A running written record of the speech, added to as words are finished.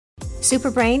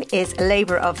Superbrain is a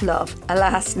labour of love.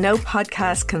 Alas, no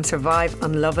podcast can survive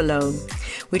on love alone.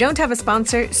 We don't have a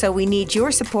sponsor, so we need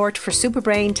your support for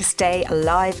Superbrain to stay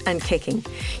alive and kicking.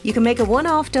 You can make a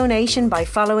one-off donation by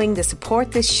following the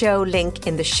Support This Show link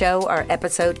in the show or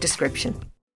episode description.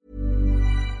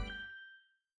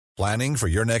 Planning for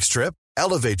your next trip?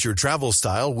 Elevate your travel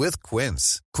style with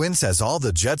Quince. Quince has all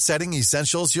the jet-setting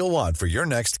essentials you'll want for your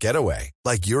next getaway,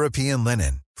 like European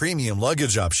linen, premium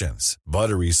luggage options,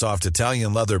 buttery soft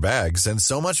Italian leather bags, and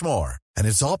so much more. And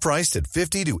it's all priced at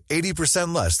 50 to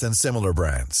 80% less than similar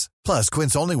brands. Plus,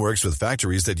 Quince only works with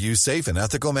factories that use safe and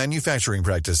ethical manufacturing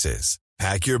practices.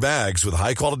 Pack your bags with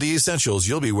high-quality essentials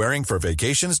you'll be wearing for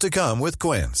vacations to come with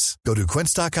Quince. Go to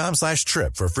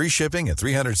quince.com/trip for free shipping and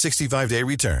 365-day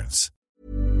returns.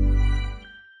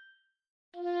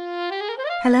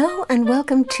 Hello and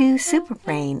welcome to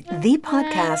Superbrain, the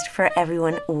podcast for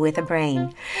everyone with a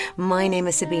brain. My name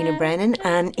is Sabina Brennan,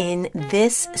 and in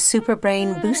this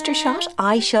Superbrain booster shot,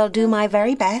 I shall do my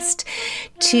very best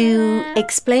to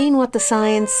explain what the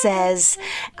science says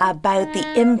about the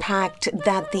impact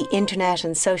that the internet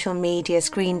and social media,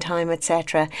 screen time,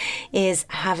 etc. is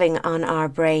having on our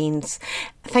brains.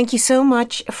 Thank you so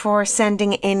much for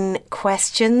sending in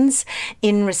questions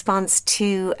in response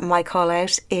to my call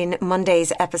out in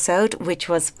Monday's episode, which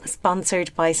was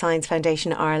sponsored by Science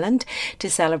Foundation Ireland to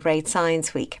celebrate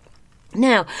Science Week.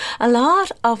 Now, a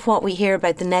lot of what we hear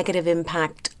about the negative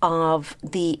impact of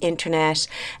the internet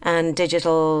and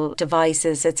digital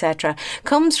devices, etc.,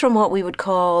 comes from what we would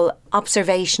call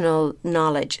observational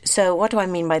knowledge. So what do I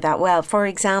mean by that? Well, for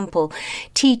example,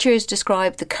 teachers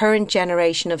describe the current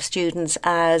generation of students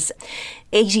as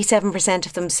 87%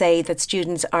 of them say that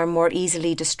students are more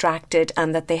easily distracted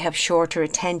and that they have shorter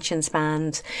attention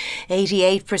spans.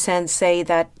 88% say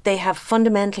that they have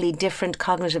fundamentally different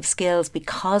cognitive skills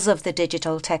because of the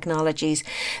digital technologies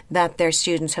that their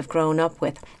students have grown up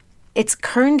with. It's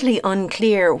currently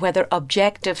unclear whether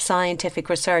objective scientific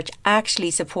research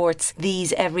actually supports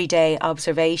these everyday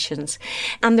observations.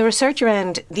 And the research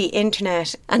around the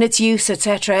internet and its use,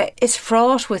 etc., is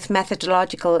fraught with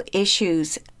methodological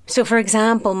issues. So, for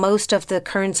example, most of the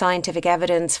current scientific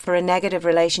evidence for a negative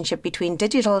relationship between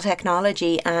digital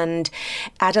technology and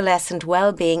adolescent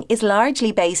well-being is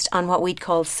largely based on what we'd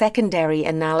call secondary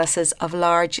analysis of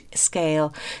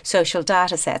large-scale social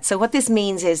data sets. So what this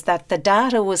means is that the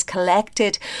data was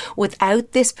collected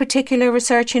without this particular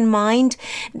research in mind.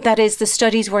 That is, the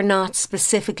studies were not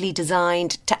specifically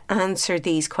designed to answer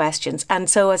these questions. And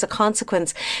so as a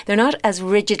consequence, they're not as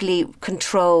rigidly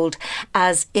controlled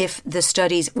as if the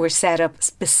studies were set up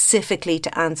specifically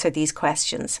to answer these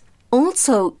questions.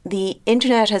 Also, the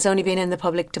internet has only been in the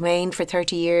public domain for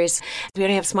 30 years. We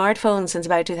only have smartphones since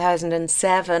about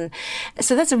 2007.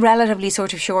 So that's a relatively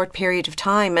sort of short period of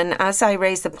time. And as I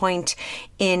raised the point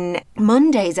in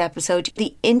Monday's episode,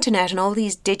 the internet and all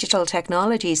these digital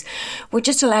technologies were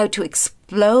just allowed to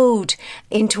explode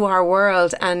into our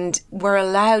world and were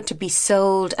allowed to be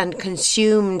sold and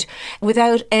consumed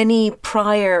without any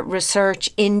prior research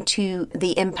into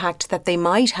the impact that they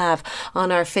might have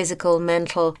on our physical,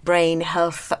 mental, brain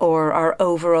health or our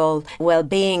overall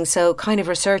well-being. So kind of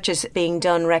research is being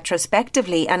done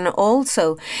retrospectively, and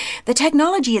also the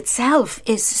technology itself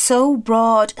is so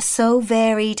broad, so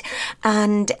varied,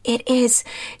 and it is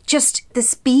just the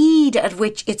speed at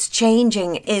which it's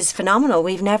changing is phenomenal.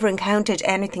 We've never encountered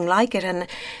anything like it, and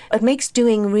it makes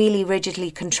doing really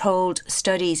rigidly controlled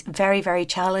studies very, very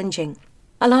challenging.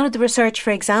 A lot of the research,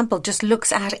 for example, just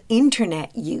looks at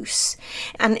internet use,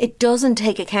 and it doesn't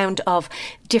take account of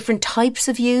different types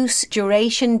of use,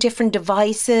 duration, different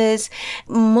devices.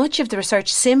 Much of the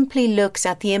research simply looks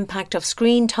at the impact of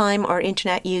screen time or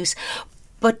internet use.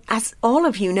 But as all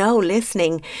of you know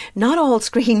listening, not all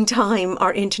screen time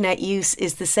or internet use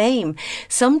is the same.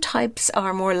 Some types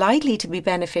are more likely to be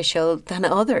beneficial than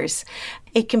others.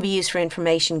 It can be used for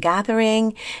information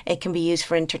gathering, it can be used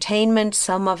for entertainment,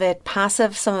 some of it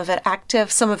passive, some of it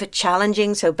active, some of it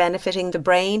challenging, so benefiting the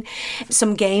brain.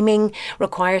 Some gaming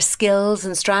requires skills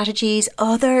and strategies.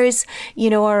 Others,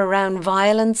 are around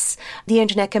violence. The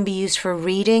internet can be used for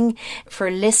reading, for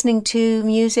listening to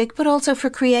music, but also for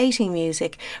creating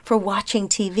music, for watching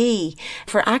TV,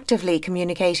 for actively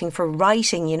communicating, for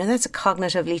writing. That's a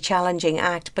cognitively challenging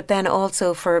act, but then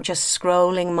also for just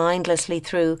scrolling mindlessly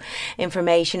through information.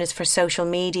 Is for social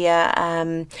media,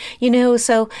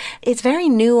 so it's very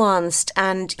nuanced,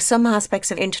 and some aspects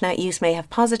of internet use may have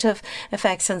positive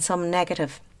effects and some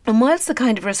negative. And whilst the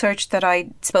kind of research that I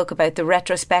spoke about, the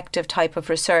retrospective type of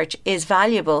research, is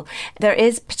valuable, there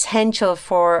is potential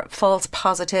for false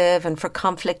positive and for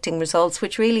conflicting results,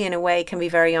 which really in a way can be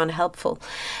very unhelpful.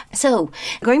 So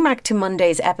going back to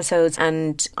Monday's episodes,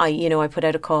 and I put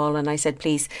out a call and I said,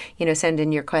 please, send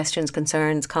in your questions,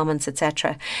 concerns, comments,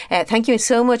 etc. Thank you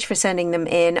so much for sending them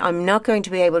in. I'm not going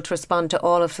to be able to respond to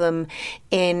all of them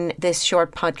in this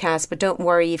short podcast, but don't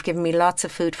worry, you've given me lots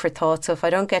of food for thought. So if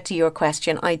I don't get to your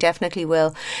question, I definitely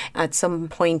will at some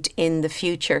point in the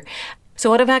future. So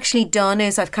what I've actually done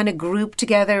is I've kind of grouped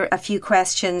together a few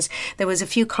questions. There was a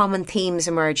few common themes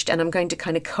emerged, and I'm going to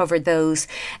kind of cover those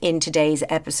in today's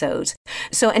episode.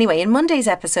 So anyway, in Monday's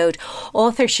episode,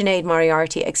 author Sinead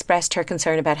Moriarty expressed her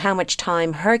concern about how much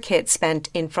time her kids spent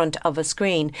in front of a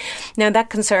screen. Now,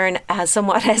 that concern has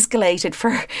somewhat escalated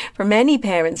for many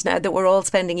parents now that we're all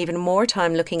spending even more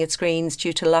time looking at screens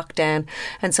due to lockdown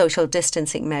and social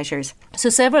distancing measures. So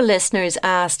several listeners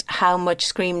asked how much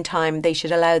screen time they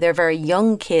should allow their very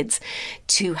young kids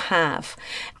to have.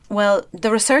 Well,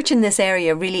 the research in this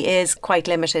area really is quite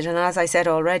limited. And as I said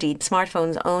already,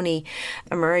 smartphones only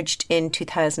emerged in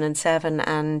 2007.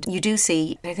 And you do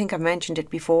see, I think I've mentioned it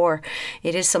before,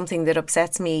 it is something that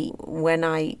upsets me when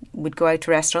I would go out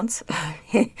to restaurants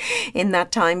in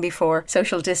that time before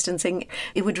social distancing.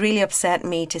 It would really upset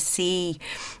me to see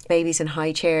babies in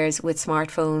high chairs with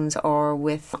smartphones or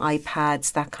with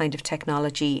iPads, that kind of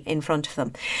technology in front of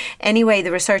them. Anyway, the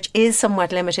research is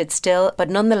somewhat limited still, but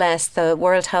nonetheless, the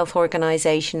World Health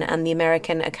Organization and the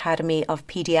American Academy of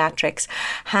Pediatrics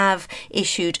have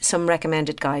issued some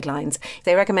recommended guidelines.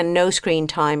 They recommend no screen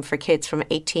time for kids from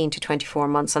 18 to 24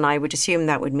 months, and I would assume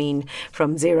that would mean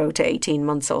from 0 to 18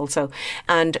 months also.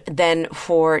 And then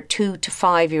for 2 to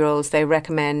 5-year-olds, they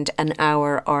recommend an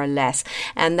hour or less,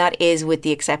 and that is with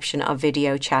the exception of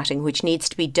video chatting, which needs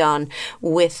to be done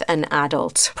with an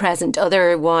adult present.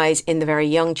 Otherwise, in the very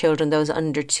young children, those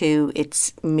under 2,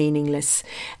 it's meaningless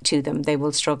to them. They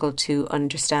will struggle to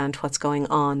understand what's going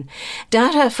on.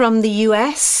 Data from the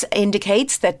US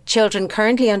indicates that children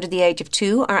currently under the age of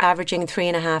 2 are averaging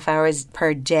 3.5 hours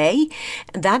per day.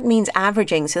 That means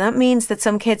averaging. So that means that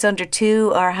some kids under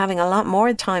 2 are having a lot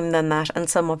more time than that, and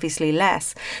some obviously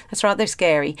less. That's rather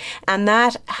scary. And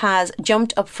that has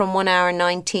jumped up from 1 hour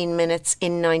 19 minutes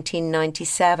in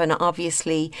 1997.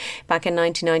 Obviously, back in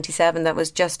 1997, that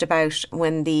was just about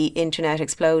when the internet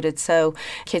exploded. So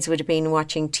kids would have been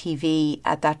watching TV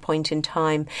at that point in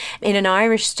time. In an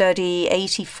Irish study,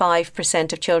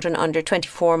 85% of children under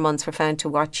 24 months were found to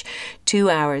watch 2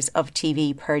 hours of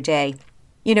TV per day.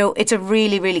 It's a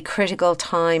really, really critical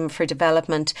time for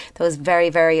development. Those very,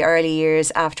 very early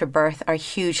years after birth are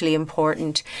hugely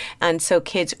important. And so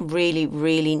kids really,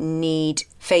 really need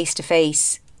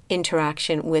face-to-face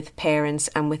interaction with parents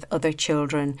and with other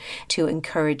children to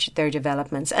encourage their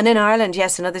developments. And in Ireland,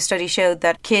 yes, another study showed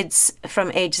that kids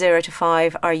from age 0 to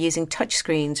 5 are using touch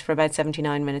screens for about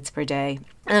 79 minutes per day.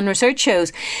 And research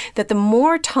shows that the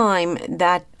more time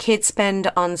that kids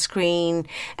spend on screen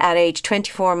at age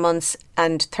 24 months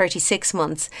and 36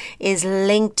 months is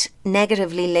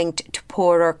negatively linked to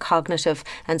poorer cognitive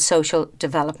and social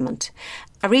development.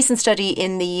 A recent study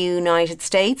in the United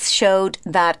States showed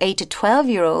that 8 to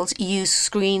 12-year-olds use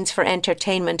screens for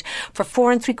entertainment for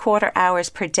 4.75 hours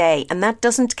per day. And that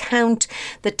doesn't count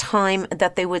the time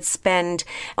that they would spend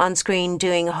on screen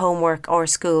doing homework or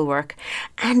schoolwork.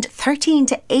 And 13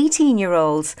 to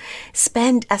 18-year-olds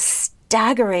spend a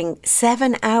staggering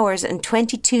 7 hours and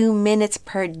 22 minutes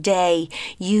per day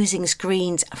using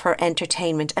screens for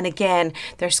entertainment. And again,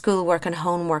 their schoolwork and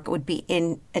homework would be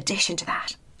in addition to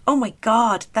that. Oh my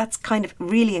God, that's kind of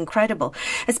really incredible,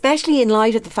 especially in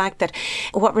light of the fact that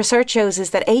what research shows is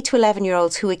that 8 to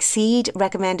 11-year-olds who exceed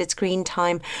recommended screen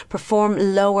time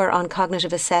perform lower on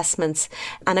cognitive assessments.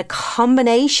 And a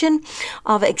combination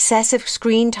of excessive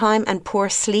screen time and poor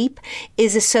sleep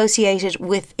is associated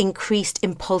with increased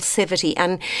impulsivity.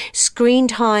 And screen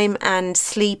time and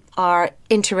sleep are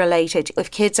interrelated.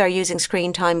 If kids are using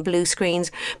screen time, blue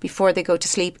screens, before they go to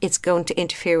sleep, it's going to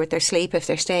interfere with their sleep. If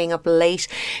they're staying up late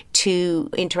to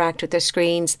interact with their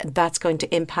screens, that's going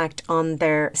to impact on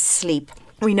their sleep.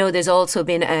 We know there's also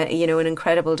been an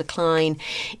incredible decline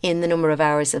in the number of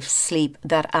hours of sleep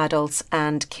that adults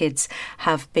and kids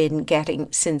have been getting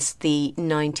since the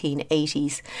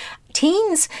 1980s.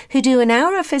 Teens who do an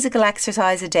hour of physical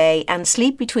exercise a day and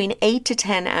sleep between 8 to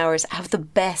 10 hours have the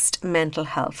best mental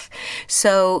health.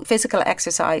 So physical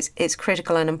exercise is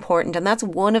critical and important, and that's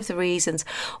one of the reasons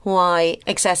why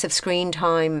excessive screen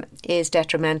time is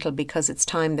detrimental, because it's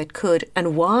time that could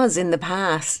and was in the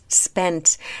past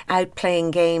spent out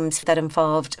playing games that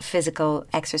involved physical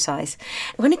exercise.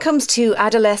 When it comes to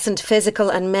adolescent physical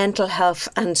and mental health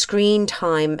and screen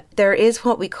time, there is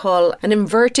what we call an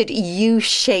inverted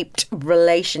U-shaped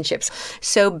relationships.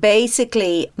 So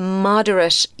basically,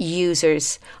 moderate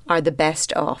users are the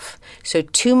best off. So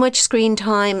too much screen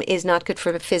time is not good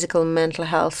for physical and mental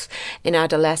health in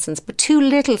adolescents, but too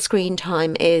little screen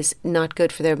time is not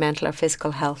good for their mental or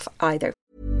physical health either.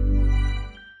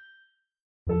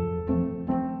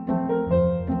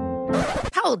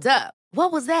 Hold up.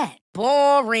 What was that?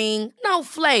 Boring. No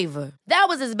flavor. That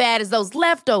was as bad as those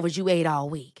leftovers you ate all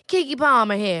week. Keke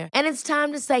Palmer here. And it's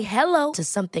time to say hello to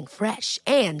something fresh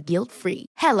and guilt-free.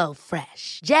 Hello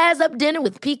Fresh. Jazz up dinner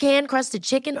with pecan-crusted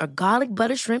chicken or garlic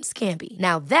butter shrimp scampi.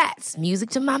 Now that's music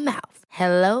to my mouth.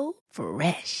 Hello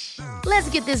Fresh. Let's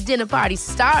get this dinner party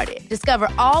started. Discover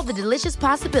all the delicious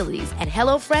possibilities at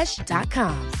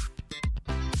HelloFresh.com.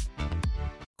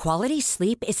 Quality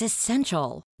sleep is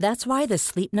essential. That's why the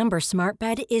Sleep Number Smart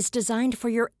Bed is designed for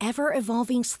your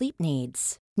ever-evolving sleep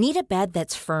needs. Need a bed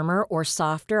that's firmer or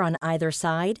softer on either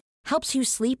side? Helps you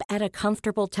sleep at a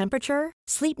comfortable temperature?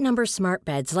 Sleep Number Smart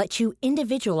Beds let you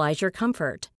individualize your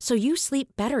comfort, so you sleep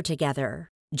better together.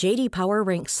 J.D. Power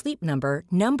ranks Sleep Number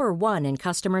number 1 in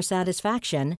customer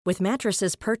satisfaction with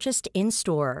mattresses purchased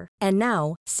in-store. And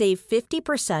now, save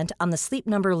 50% on the Sleep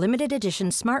Number Limited Edition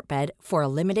Smart Bed for a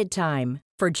limited time.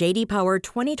 For J.D. Power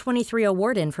 2023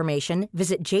 award information,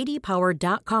 visit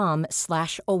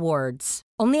jdpower.com/awards.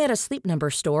 Only at a Sleep Number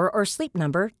store or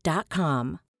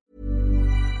sleepnumber.com.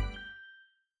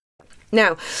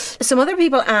 Now, some other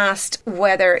people asked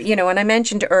whether, and I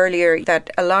mentioned earlier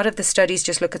that a lot of the studies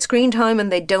just look at screen time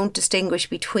and they don't distinguish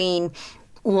between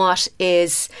what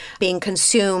is being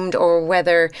consumed or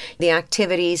whether the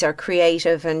activities are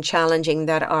creative and challenging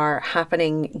that are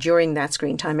happening during that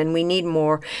screen time. And we need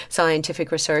more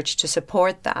scientific research to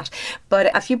support that.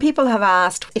 But a few people have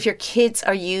asked if your kids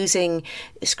are using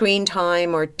screen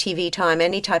time or TV time,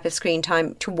 any type of screen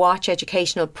time, to watch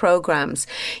educational programs.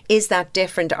 Is that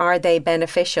different? Are they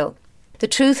beneficial? The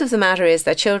truth of the matter is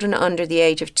that children under the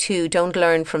age of 2 don't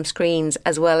learn from screens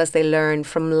as well as they learn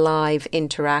from live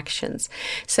interactions.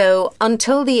 So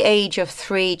until the age of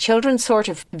 3, children sort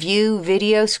of view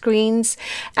video screens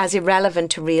as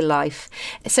irrelevant to real life.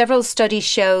 Several studies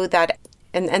show that,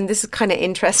 and this is kind of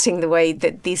interesting the way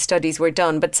that these studies were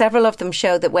done, but several of them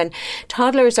show that when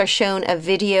toddlers are shown a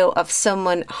video of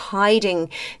someone hiding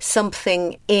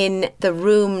something in the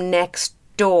room next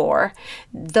door,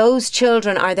 those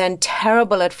children are then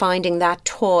terrible at finding that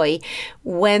toy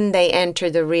when they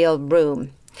enter the real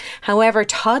room. However,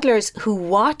 toddlers who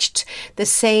watched the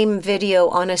same video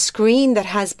on a screen that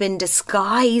has been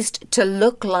disguised to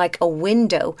look like a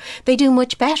window, they do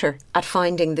much better at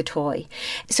finding the toy.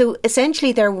 So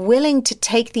essentially, they're willing to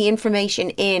take the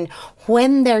information in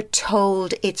when they're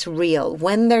told it's real,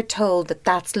 when they're told that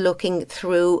that's looking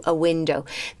through a window.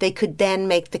 They could then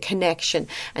make the connection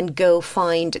and go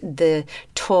find the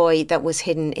toy that was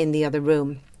hidden in the other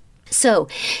room. So,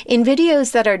 in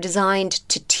videos that are designed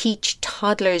to teach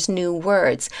toddlers new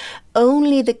words,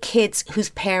 only the kids whose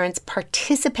parents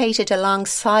participated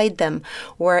alongside them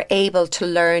were able to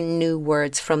learn new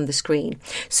words from the screen.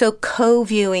 So,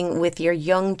 co-viewing with your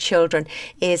young children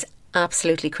is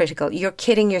absolutely critical. You're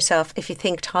kidding yourself if you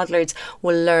think toddlers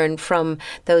will learn from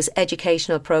those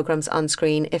educational programs on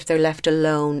screen if they're left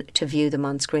alone to view them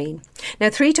on screen. Now,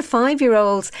 3 to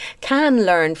 5-year-olds can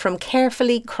learn from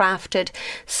carefully crafted,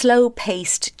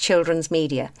 slow-paced children's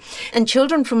media. And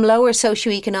children from lower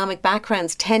socioeconomic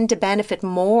backgrounds tend to benefit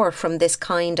more from this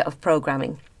kind of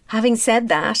programming. Having said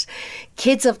that,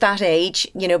 kids of that age,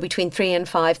 between 3 and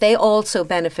 5, they also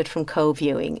benefit from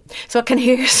co-viewing. So I can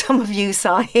hear some of you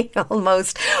sighing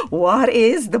almost, what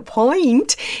is the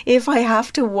point if I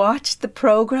have to watch the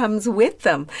programs with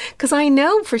them? Because I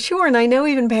know for sure, and I know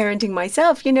even parenting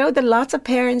myself, that lots of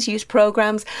parents use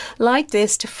programs like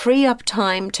this to free up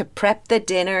time to prep the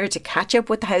dinner, to catch up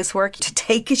with the housework, to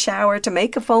take a shower, to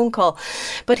make a phone call.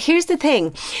 But here's the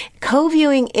thing,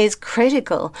 co-viewing is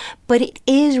critical, but it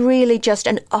is really just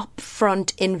an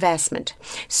upfront investment.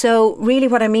 So really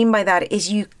what I mean by that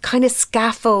is you kind of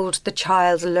scaffold the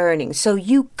child's learning. So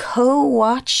you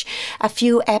co-watch a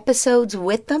few episodes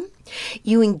with them.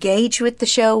 You engage with the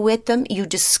show with them, you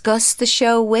discuss the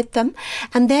show with them,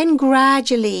 and then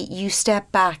gradually you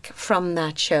step back from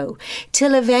that show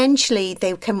till eventually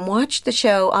they can watch the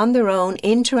show on their own,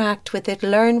 interact with it,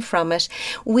 learn from it,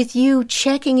 with you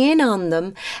checking in on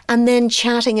them and then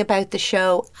chatting about the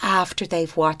show after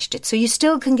they've watched it. So you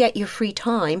still can get your free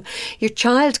time, your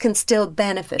child can still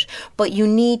benefit, but you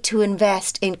need to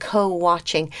invest in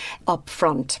co-watching up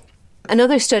front.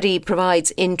 Another study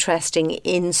provides interesting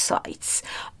insights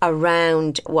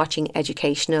around watching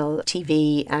educational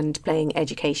TV and playing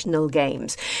educational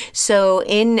games. So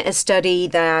in a study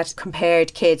that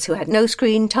compared kids who had no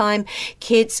screen time,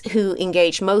 kids who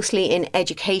engaged mostly in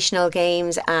educational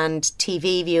games and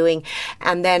TV viewing,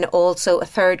 and then also a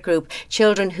third group,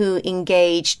 children who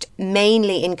engaged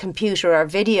mainly in computer or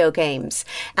video games,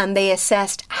 and they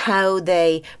assessed how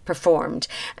they performed.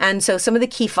 And so some of the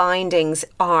key findings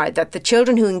are that the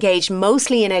children who engaged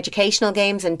mostly in educational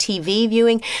games and TV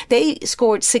viewing, they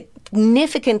scored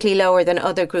significantly lower than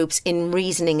other groups in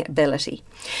reasoning ability.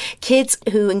 Kids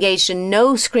who engaged in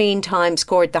no screen time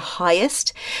scored the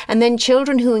highest, and then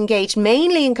children who engaged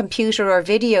mainly in computer or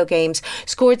video games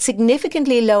scored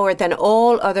significantly lower than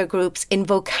all other groups in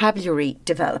vocabulary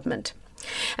development.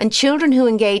 And children who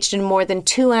engaged in more than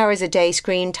 2 hours a day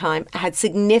screen time had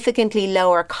significantly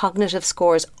lower cognitive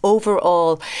scores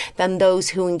overall than those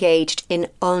who engaged in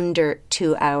under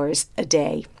 2 hours a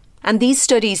day. And these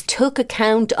studies took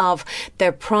account of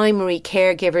their primary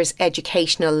caregivers'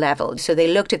 educational level. So they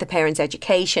looked at the parents'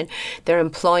 education, their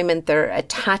employment, their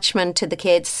attachment to the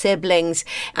kids, siblings.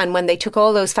 And when they took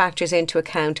all those factors into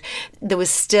account, there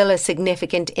was still a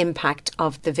significant impact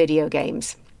of the video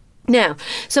games. Now,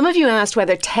 some of you asked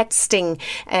whether texting,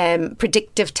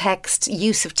 predictive text,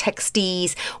 use of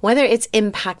textees, whether it's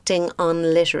impacting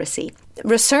on literacy.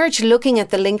 Research looking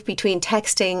at the link between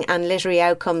texting and literary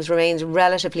outcomes remains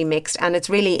relatively mixed, and it's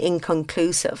really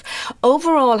inconclusive.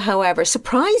 Overall, however,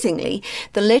 surprisingly,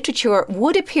 the literature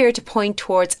would appear to point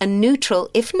towards a neutral,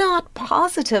 if not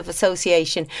positive,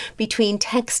 association between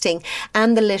texting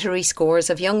and the literary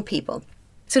scores of young people.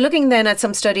 So looking then at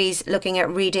some studies looking at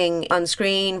reading on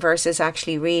screen versus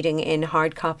actually reading in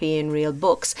hard copy in real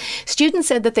books, students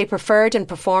said that they preferred and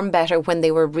performed better when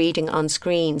they were reading on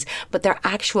screens, but their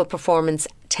actual performance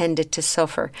tended to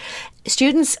suffer.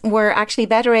 Students were actually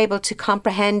better able to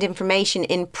comprehend information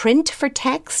in print for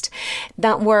text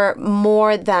that were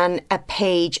more than a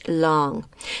page long.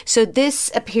 So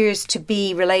this appears to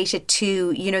be related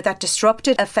to, that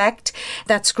disruptive effect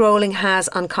that scrolling has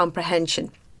on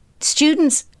comprehension.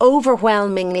 Students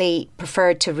overwhelmingly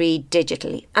preferred to read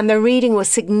digitally, and their reading was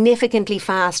significantly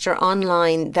faster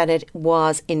online than it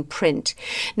was in print.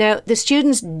 Now, the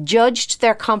students judged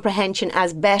their comprehension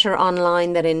as better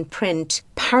online than in print.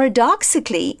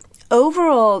 Paradoxically,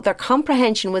 overall, their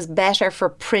comprehension was better for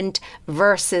print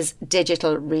versus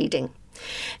digital reading.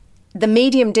 The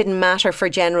medium didn't matter for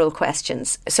general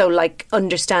questions, so like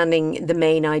understanding the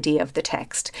main idea of the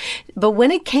text. But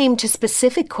when it came to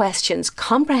specific questions,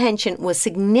 comprehension was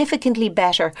significantly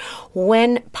better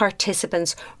when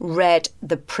participants read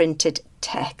the printed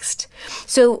text.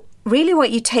 So really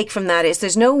what you take from that is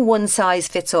there's no one size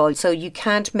fits all. So you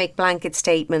can't make blanket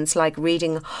statements like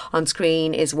reading on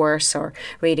screen is worse or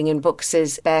reading in books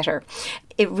is better.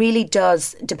 It really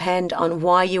does depend on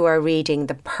why you are reading,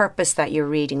 the purpose that you're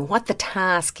reading, what the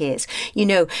task is.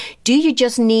 Do you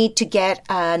just need to get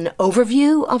an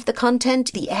overview of the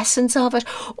content, the essence of it,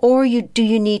 or do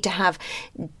you need to have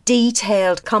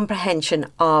detailed comprehension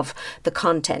of the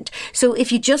content? So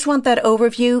if you just want that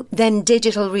overview, then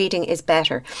digital reading is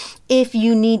better. If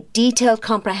you need detailed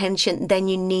comprehension, then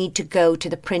you need to go to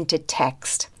the printed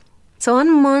text. So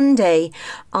on Monday,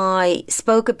 I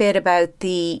spoke a bit about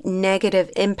the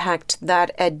negative impact that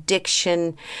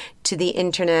addiction to the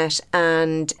internet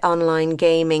and online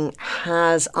gaming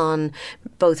has on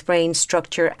both brain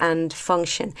structure and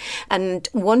function. And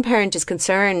one parent is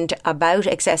concerned about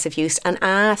excessive use and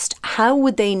asked how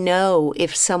would they know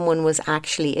if someone was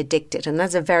actually addicted? And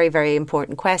that's a very, very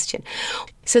important question.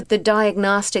 So the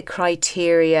diagnostic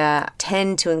criteria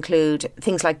tend to include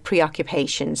things like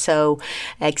preoccupation, so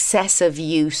excessive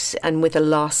use and with a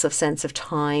loss of sense of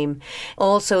time.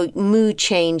 Also mood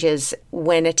changes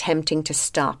when attempting to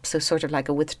stop, so sort of like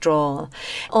a withdrawal.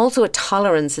 Also a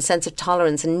sense of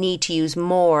tolerance and need to use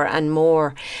more and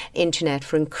more internet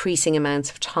for increasing amounts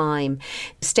of time.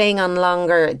 Staying on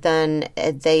longer than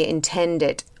they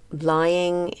intended,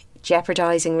 lying,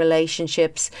 jeopardizing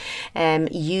relationships,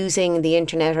 using the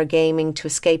internet or gaming to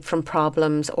escape from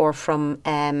problems or from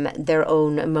their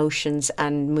own emotions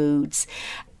and moods.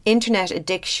 internet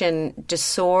addiction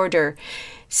disorder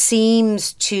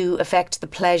seems to affect the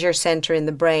pleasure center in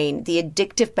the brain. The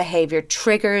addictive behavior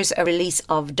triggers a release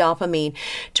of dopamine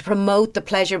to promote the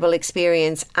pleasurable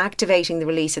experience, activating the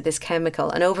release of this chemical.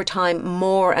 And over time,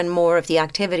 more and more of the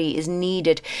activity is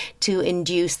needed to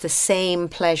induce the same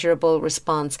pleasurable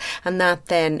response. And that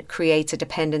then creates a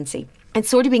dependency. It's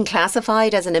sort of been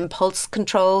classified as an impulse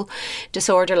control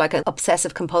disorder, like an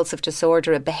obsessive compulsive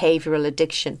disorder, a behavioural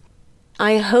addiction.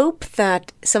 I hope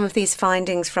that some of these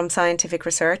findings from scientific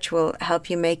research will help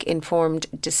you make informed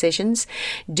decisions.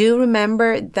 Do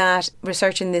remember that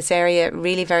research in this area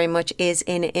really very much is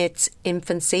in its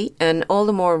infancy, and all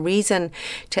the more reason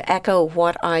to echo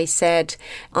what I said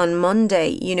on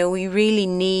Monday. You know, we really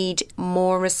need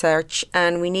more research,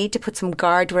 and we need to put some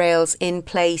guardrails in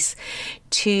place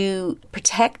to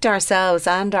protect ourselves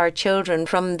and our children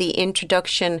from the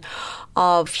introduction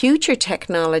of future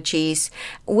technologies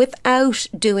without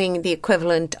doing the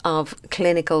equivalent of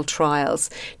clinical trials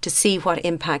to see what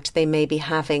impact they may be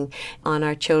having on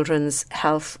our children's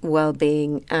health,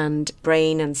 well-being and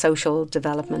brain and social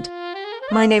development.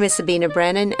 My name is Sabina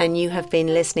Brennan, and you have been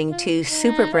listening to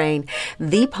Superbrain,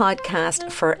 the podcast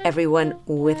for everyone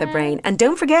with a brain. And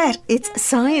don't forget, it's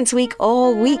Science Week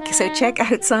all week, so check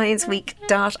out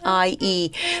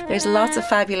scienceweek.ie. There's lots of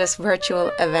fabulous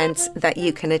virtual events that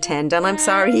you can attend. And I'm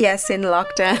sorry, yes, in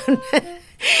lockdown,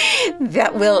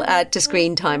 that will add to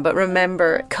screen time. But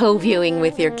remember, co-viewing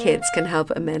with your kids can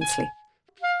help immensely.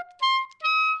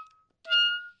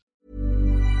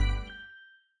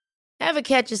 Ever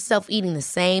catch yourself eating the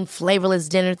same flavorless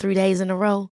dinner 3 days in a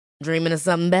row? Dreaming of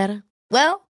something better?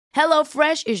 Well,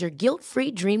 HelloFresh is your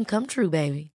guilt-free dream come true,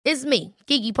 baby. It's me,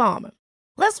 Keke Palmer.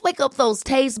 Let's wake up those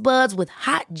taste buds with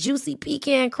hot, juicy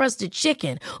pecan-crusted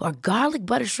chicken or garlic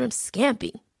butter shrimp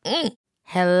scampi.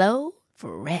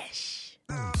 HelloFresh.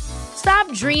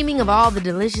 Stop dreaming of all the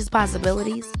delicious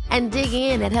possibilities and dig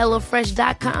in at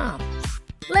HelloFresh.com.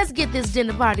 Let's get this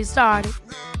dinner party started.